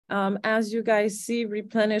As you guys see,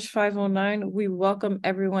 Replenish 509, we welcome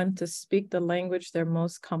everyone to speak the language they're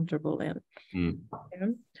most comfortable in.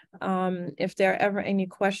 Okay? If there are ever any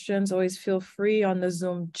questions, always feel free on the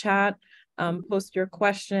Zoom chat. Post your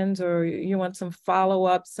questions, or you want some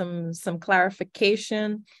follow-up, some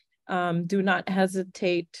clarification. Do not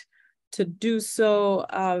hesitate to do so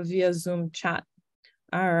via Zoom chat.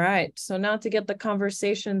 All right, so now to get the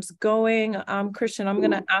conversations going, Christian, I'm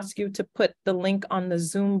going to ask you to put the link on the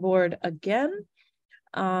Zoom board again,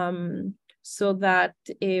 so that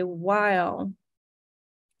while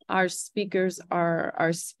our speakers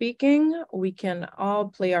are speaking, we can all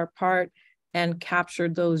play our part and capture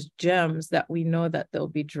those gems that we know that they'll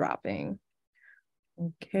be dropping.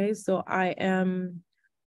 Okay, so I am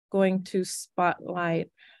going to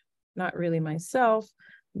spotlight, not really myself,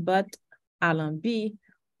 but Allenby,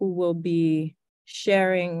 who will be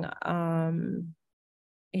sharing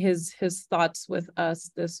his thoughts with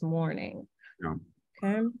us this morning. Yeah.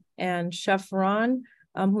 Okay, and Chef Ron,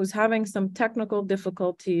 who's having some technical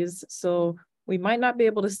difficulties, so we might not be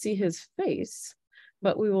able to see his face,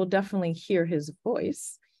 but we will definitely hear his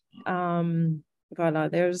voice. Voilà,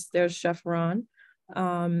 there's Chef Ron.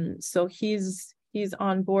 So he's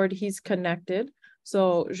on board, he's connected.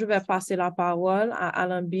 So je vais passer la parole à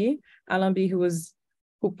Allenby. Allenby, who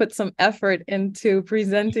put some effort into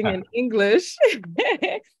presenting in English.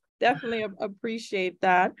 Definitely appreciate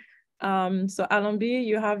that. So Allenby,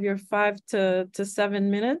 you have your 5 to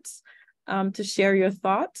 7 minutes to share your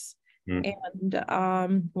thoughts.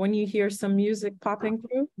 And when you hear some music popping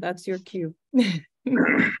through, that's your cue.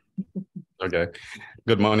 Okay.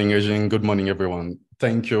 Good morning, Eugene. Good morning, everyone.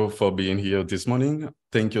 Thank you for being here this morning.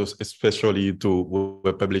 Thank you especially to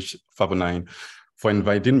Publish 509 for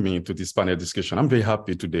inviting me to this panel discussion. I'm very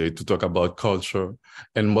happy today to talk about culture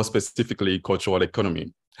and more specifically cultural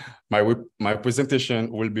economy. My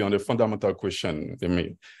presentation will be on the fundamental question,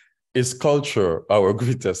 is culture our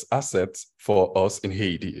greatest asset for us in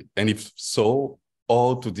Haiti? And if so,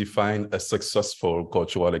 how to define a successful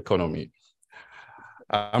cultural economy?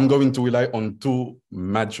 I'm going to rely on two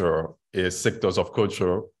major sectors of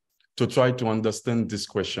culture to try to understand these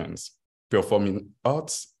questions: performing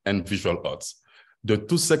arts and visual arts. The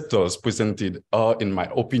two sectors presented are, in my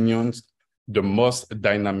opinion, the most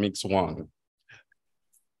dynamic one.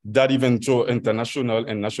 That even though international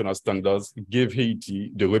and national standards give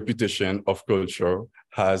Haiti the reputation of culture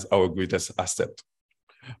as our greatest asset.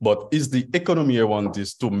 But is the economy around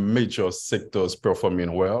these two major sectors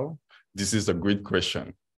performing well? This is a great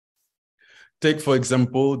question. Take, for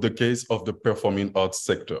example, the case of the performing arts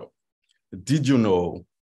sector. Did you know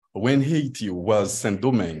when Haiti was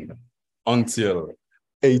Saint-Domingue until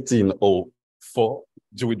 1804,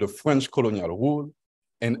 during the French colonial rule,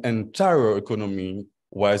 an entire economy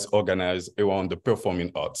was organized around the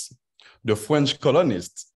performing arts. The French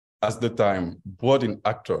colonists at the time brought in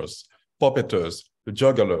actors, puppeteers,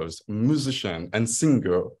 jugglers, musicians, and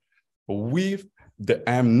singers with the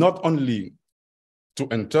aim not only to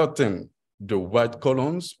entertain the white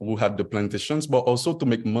colons who had the plantations, but also to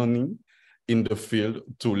make money in the field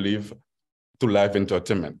to live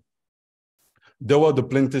entertainment. There were the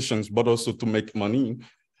plantations, but also to make money.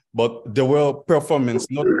 But there were performances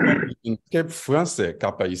not only in Cape Français,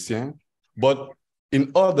 Cap Haïtien, but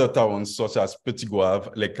in other towns such as Petit Goave,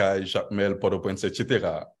 Les Cayes, Jacmel, Port-au-Prince,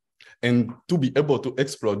 etc. And to be able to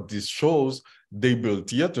exploit these shows, they built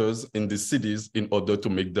theaters in the cities in order to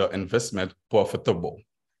make their investment profitable.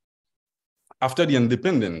 After the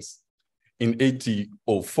independence in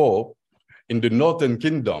 1804, in the Northern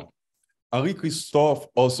Kingdom, Henri Christophe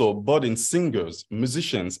also brought in singers,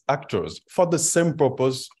 musicians, actors for the same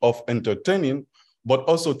purpose of entertaining, but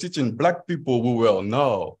also teaching Black people who were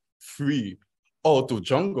now free how to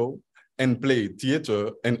jungle and play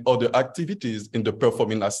theater and other activities in the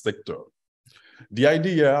performing arts sector. The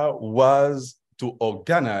idea was to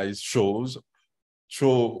organize shows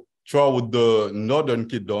throughout the Northern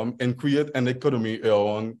Kingdom and create an economy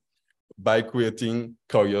around by creating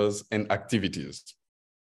careers and activities.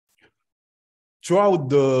 Throughout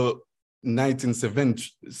the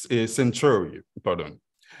 19th century,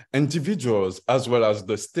 individuals as well as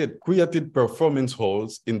the state created performance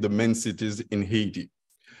halls in the main cities in Haiti.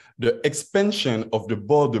 The expansion of the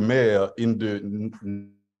Bourg de Mer in the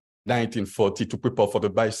 1940 to prepare for the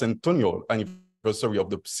bicentennial anniversary of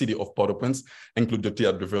the city of Port-au-Prince include the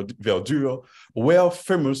Théâtre de Verdure, where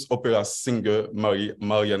famous opera singer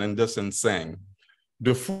Marianne Anderson sang.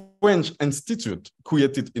 The French Institute,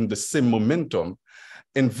 created in the same momentum,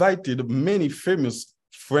 invited many famous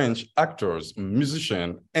French actors,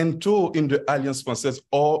 musicians, and toured in the Alliance Française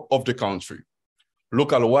all of the country.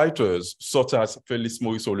 Local writers, such as Félix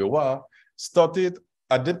Maurice Olewa, started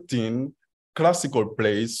adapting classical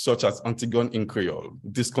plays such as Antigone in Creole.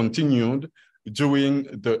 This continued during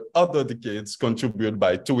the other decades contributed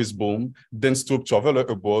by tourist boom, dance troupe traveler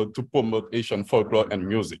abroad to promote Asian folklore and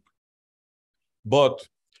music. But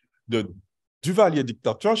the Duvalier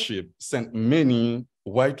dictatorship sent many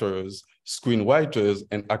writers, screenwriters,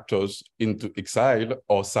 and actors into exile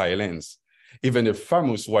or silence. Even a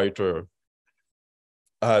famous writer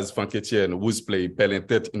as Franck Etienne, whose play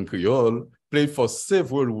Pelintet in Creole, played for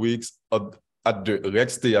several weeks at the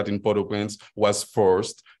Rex Theatre in Port-au-Prince, was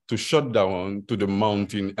forced to shut down to the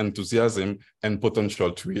mounting enthusiasm and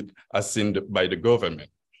potential threat as seen by the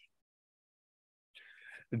government.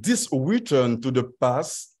 This return to the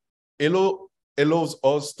past allows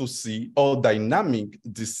us to see how dynamic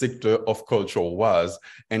this sector of culture was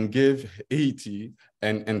and gave Haiti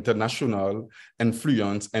an international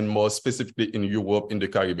influence, and more specifically in Europe, in the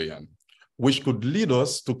Caribbean, which could lead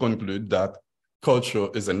us to conclude that culture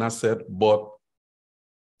is an asset, but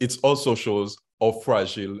it also shows how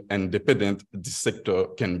fragile and dependent this sector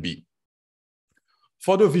can be.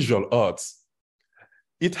 For the visual arts,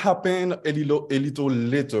 it happened a little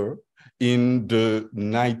later in the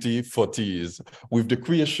 1940s with the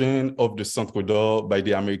creation of the Centre d'Art by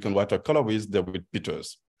the American watercolorist David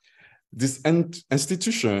Peters. This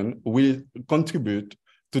institution will contribute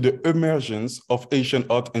to the emergence of Asian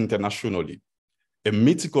art internationally, a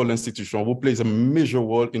mythical institution who plays a major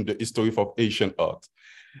role in the history of Asian art.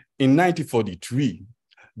 In 1943,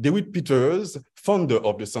 David Peters, founder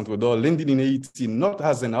of the Centre d'Art, landed in Haiti not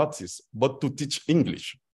as an artist, but to teach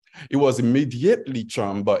English. He was immediately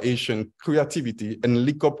charmed by Asian creativity and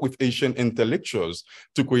linked up with Asian intellectuals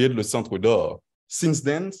to create the Centre d'Art. Since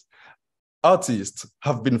then, artists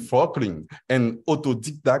have been folklore and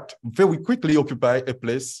autodidact very quickly occupy a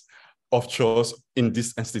place of choice in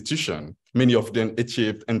this institution. Many of them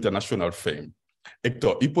achieved international fame.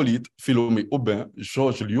 Hector Hippolyte, Philomé Aubin,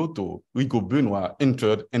 Georges Liotto, Rico Benoit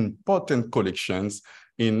entered important collections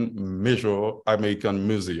in major American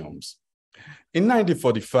museums. In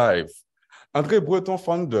 1945, André Breton,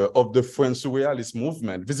 founder of the French Surrealist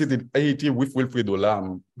movement, visited Haiti with Wilfredo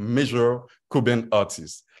Lam, major Cuban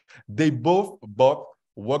artist. They both bought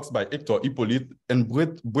works by Hector Hippolyte, and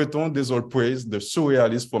Breton deserves praise the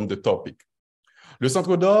surrealists from the topic. Le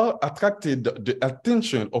Centre d'Art attracted the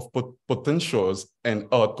attention of potentials and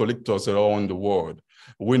art collectors around the world.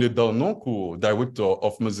 René Darnoncourt, director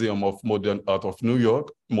of Museum of Modern Art of New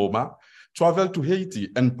York, MoMA, traveled to Haiti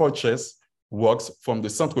and purchased works from the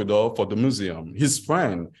Centre d'Art for the museum. His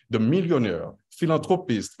friend, the millionaire,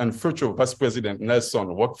 philanthropist, and future Vice President Nelson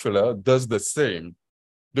Rockefeller does the same.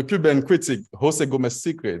 The Cuban critic José Gómez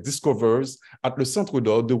Sicre discovers at the Centre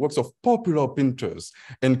d'Art the works of popular painters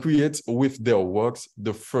and creates with their works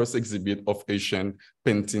the first exhibit of Asian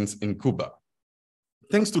paintings in Cuba.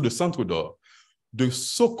 Thanks to the Centre d'Art, the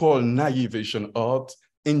so-called naive Asian art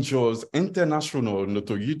enjoys international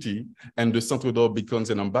notoriety, and the Centre d'Art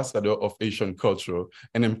becomes an ambassador of Asian culture,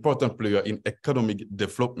 an important player in economic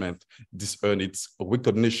development. This earned its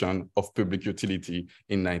recognition of public utility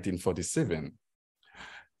in 1947.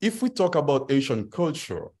 If we talk about Asian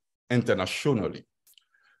culture internationally,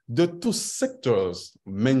 the two sectors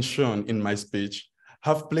mentioned in my speech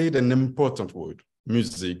have played an important role.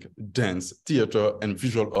 Music, dance, theater, and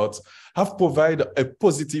visual arts have provided a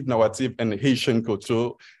positive narrative in Asian culture,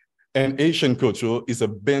 and Asian culture is a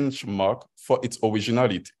benchmark for its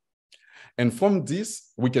originality. And from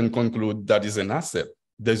this, we can conclude that is an asset.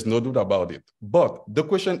 There's no doubt about it. But the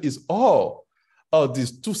question is, how are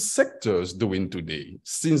these two sectors doing today,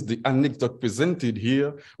 since the anecdote presented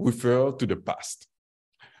here refer to the past?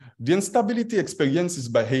 The instability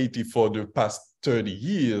experienced by Haiti for the past 30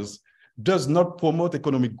 years does not promote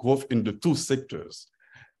economic growth in the two sectors,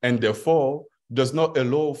 and therefore does not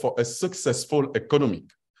allow for a successful economy.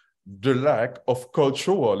 The lack of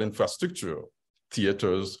cultural infrastructure,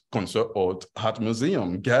 theaters, concert hall, art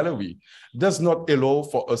museum, gallery, does not allow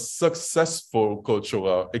for a successful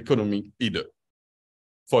cultural economy either.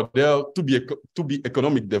 For there to be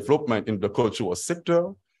economic development in the cultural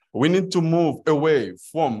sector, we need to move away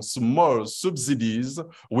from small subsidies,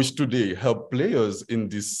 which today help players in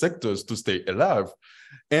these sectors to stay alive,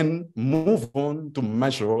 and move on to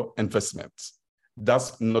major investments.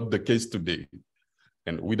 That's not the case today.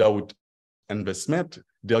 And without investment,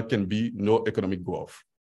 there can be no economic growth.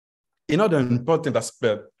 Another important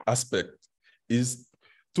aspect is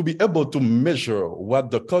to be able to measure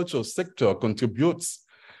what the cultural sector contributes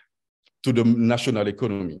to the national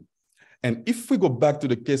economy. And if we go back to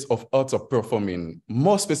the case of arts of performing,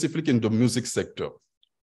 more specifically in the music sector,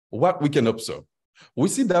 what we can observe, We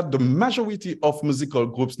see that the majority of musical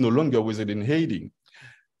groups no longer reside in Haiti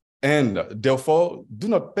and therefore do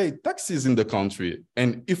not pay taxes in the country.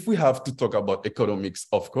 And if we have to talk about economics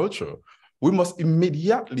of culture, we must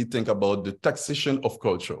immediately think about the taxation of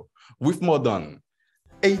culture. With more than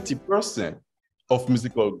 80% of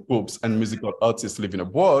musical groups and musical artists living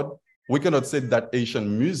abroad, we cannot say that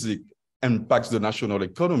Asian music impacts the national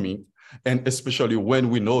economy, and especially when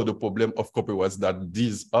we know the problem of copyrights that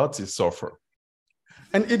these artists suffer.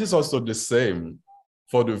 And it is also the same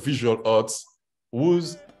for the visual arts,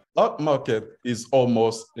 whose art market is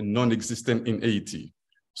almost non-existent in Haiti.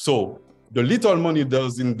 So the little money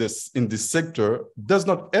there's in this sector does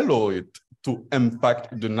not allow it to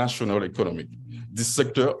impact the national economy. This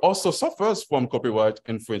sector also suffers from copyright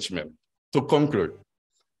infringement. To conclude,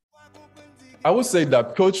 I would say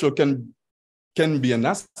that culture can be an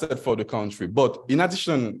asset for the country, but in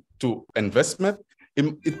addition to investment,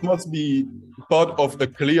 it must be part of a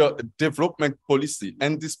clear development policy.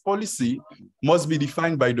 And this policy must be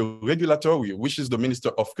defined by the regulatory, which is the Minister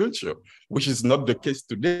of Culture, which is not the case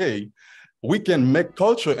today. We can make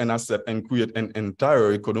culture an asset and create an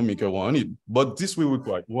entire economic around it, but this will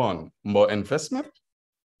require, one, more investment,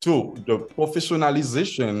 two, the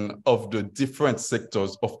professionalization of the different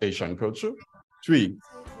sectors of Asian culture, three,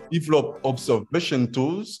 develop observation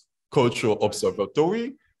tools, cultural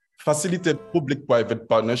observatory, facilitate public-private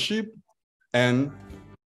partnership, and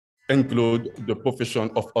include the profession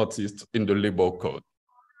of artists in the labor code.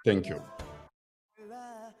 Thank you.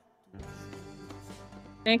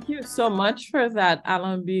 Thank you so much for that,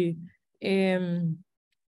 Allenby.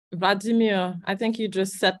 Vladimir, I think you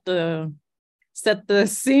just set the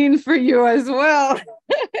scene for you as well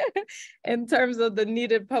in terms of the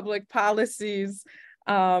needed public policies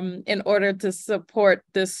in order to support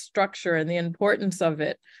this structure and the importance of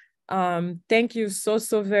it. Thank you so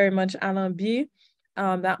very much, Allenby.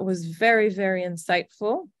 That was very, very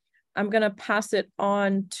insightful. I'm going to pass it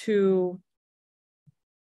on to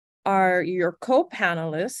your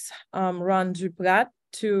co-panelists, Ron Duprat,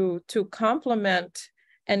 to complement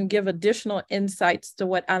and give additional insights to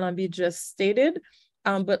what Allenby just stated,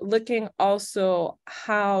 but looking also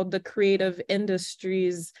how the creative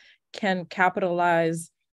industries can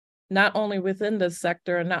capitalize not only within the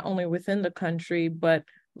sector and not only within the country, but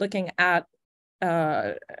looking at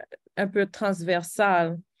un peu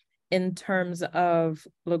transversal in terms of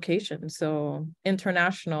location, so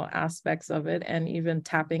international aspects of it, and even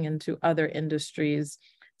tapping into other industries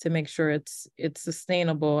to make sure it's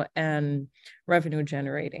sustainable and revenue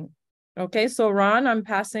generating. Okay, so Ron, I'm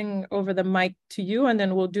passing over the mic to you, and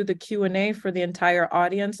then we'll do the Q&A for the entire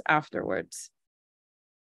audience afterwards.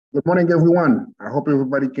 Good morning, everyone. I hope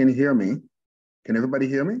everybody can hear me. Can everybody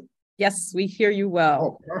hear me? Yes, we hear you well.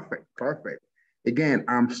 Oh, perfect, perfect. Again,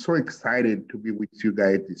 I'm so excited to be with you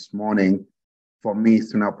guys this morning. For me,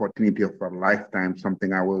 it's an opportunity of a lifetime,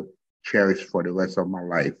 something I will cherish for the rest of my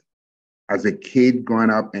life. As a kid growing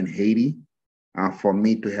up in Haiti, for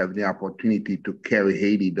me to have the opportunity to carry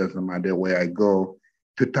Haiti, doesn't matter where I go,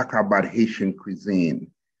 to talk about Haitian cuisine.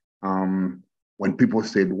 When people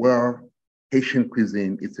said, well, Haitian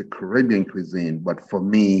cuisine, it's a Caribbean cuisine, but for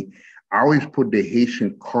me, I always put the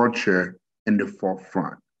Haitian culture in the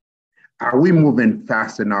forefront. Are we moving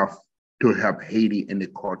fast enough to help Haiti in the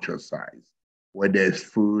culture side, where there's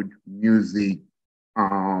food, music,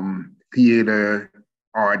 theater,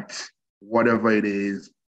 art, whatever it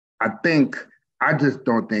is? I just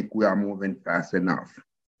don't think we are moving fast enough.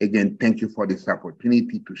 Again, thank you for this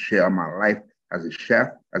opportunity to share my life as a chef,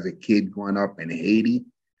 as a kid growing up in Haiti.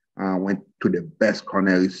 Went to the best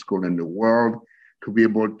culinary school in the world to be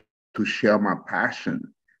able to share my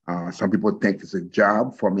passion. Some people think it's a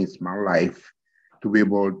job. For me, it's my life to be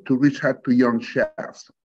able to reach out to young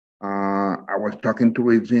chefs. I was talking to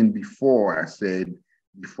Regine before. I said,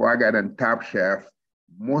 before I got on Top Chef,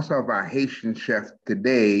 most of our Haitian chefs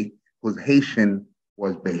today was Haitian,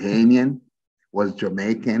 was Bahamian, was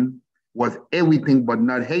Jamaican, was everything but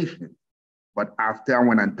not Haitian. But after I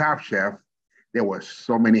went on Top Chef, there were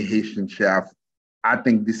so many Haitian chefs. I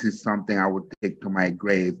think this is something I would take to my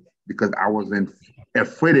grave because I wasn't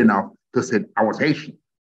afraid enough to say I was Haitian.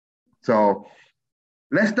 So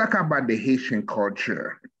let's talk about the Haitian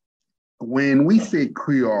culture. When we say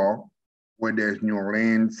Creole, where there's New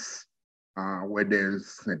Orleans, where there's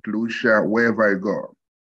St. Lucia, wherever I go,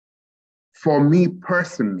 for me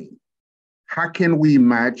personally, how can we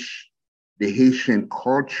match the Haitian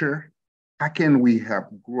culture? How can we have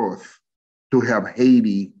growth to help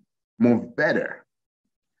Haiti move better?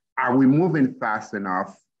 Are we moving fast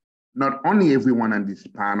enough? Not only everyone on this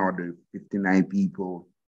panel, the 59 people,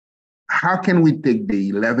 how can we take the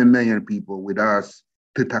 11 million people with us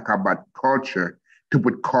to talk about culture, to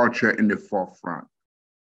put culture in the forefront?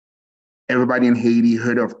 Everybody in Haiti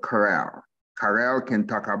heard of Karel. Karel can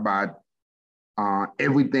talk about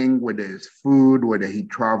everything, whether it's food, whether he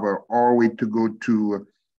traveled all the way to go to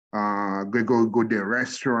the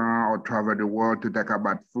restaurant or travel the world to talk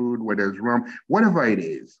about food, whether it's rum, whatever it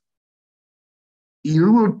is. It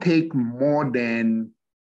will take more than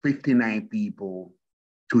 59 people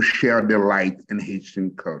to share the light in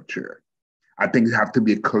Haitian culture. I think it has to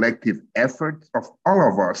be a collective effort of all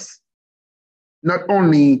of us. Not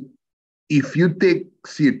only if you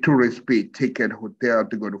see a tourist pay ticket hotel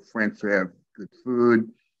to go to France to have good food,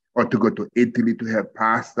 or to go to Italy to have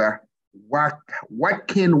pasta, what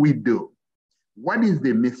can we do? What is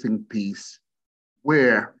the missing piece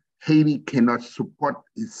where Haiti cannot support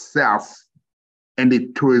itself in the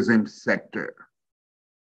tourism sector?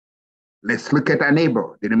 Let's look at our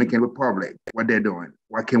neighbor, the Dominican Republic, what they're doing.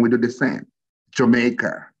 Why can't we do the same?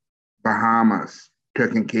 Jamaica, Bahamas,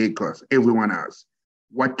 Turks and Caicos, everyone else.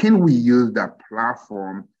 What can we use that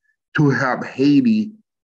platform to help Haiti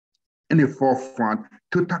in the forefront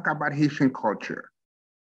to talk about Haitian culture?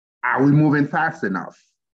 Are we moving fast enough?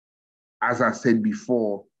 As I said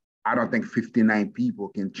before, I don't think 59 people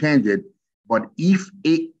can change it, but if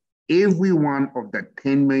every one of the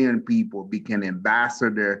 10 million people became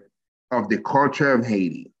ambassador of the culture of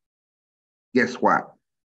Haiti, guess what?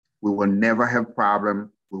 We will never have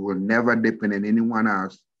problem. We will never depend on anyone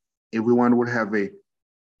else. Everyone will have a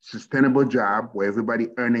sustainable job where everybody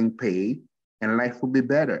earning pay and life will be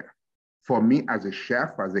better. For me as a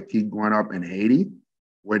chef, as a kid growing up in Haiti,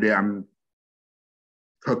 whether I'm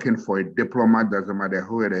cooking for a diplomat, doesn't matter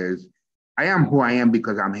who it is, I am who I am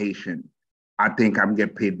because I'm Haitian. I think I'm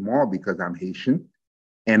getting paid more because I'm Haitian.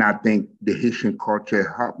 And I think the Haitian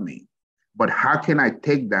culture helped me. But how can I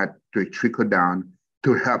take that to trickle down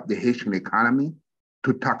to help the Haitian economy,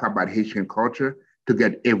 to talk about Haitian culture, to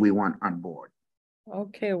get everyone on board?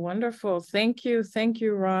 Okay, wonderful. Thank you. Thank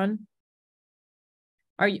you, Ron.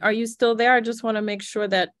 Are you still there? I just want to make sure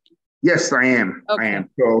that. Yes, I am. Okay. I am.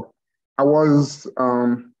 So I was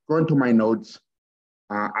going to my notes.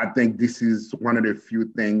 I think this is one of the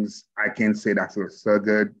few things I can say that feels so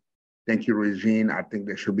good. Thank you, Regine. I think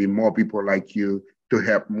there should be more people like you to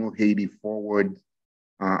help move Haiti forward.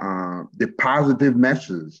 The positive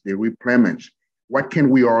messages, the replenish. What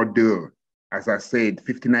can we all do? As I said,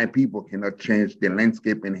 59 people cannot change the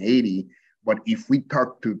landscape in Haiti. But if we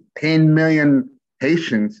talk to 10 million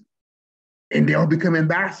Haitians and they all become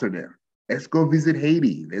ambassadors, let's go visit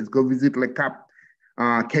Haiti. Let's go visit Le Cap,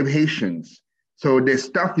 Cape Haitians. So the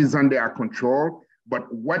stuff is under our control,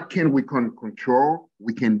 but what can we control?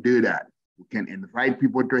 We can do that. We can invite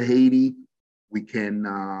people to Haiti. We can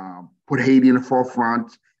put Haiti in the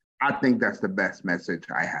forefront. I think that's the best message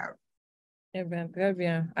I have. Very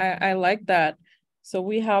bien. I like that. So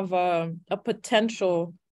we have a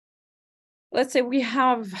potential, let's say we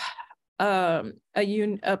have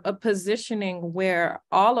a positioning where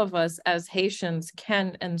all of us as Haitians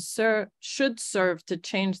can and should serve to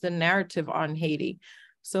change the narrative on Haiti,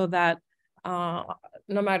 so that no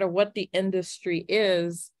matter what the industry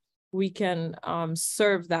is, we can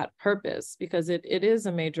serve that purpose, because it is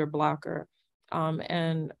a major blocker.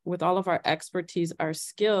 And with all of our expertise, our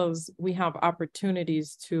skills, we have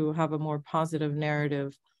opportunities to have a more positive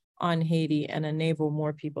narrative on Haiti and enable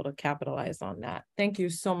more people to capitalize on that. Thank you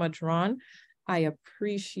so much, Ron. I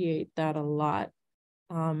appreciate that a lot.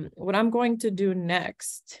 What I'm going to do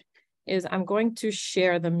next is I'm going to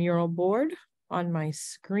share the mural board on my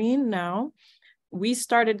screen now. We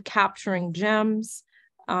started capturing gems.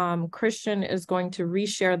 Christian is going to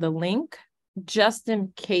reshare the link just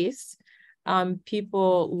in case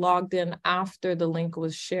people logged in after the link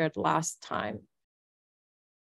was shared last time.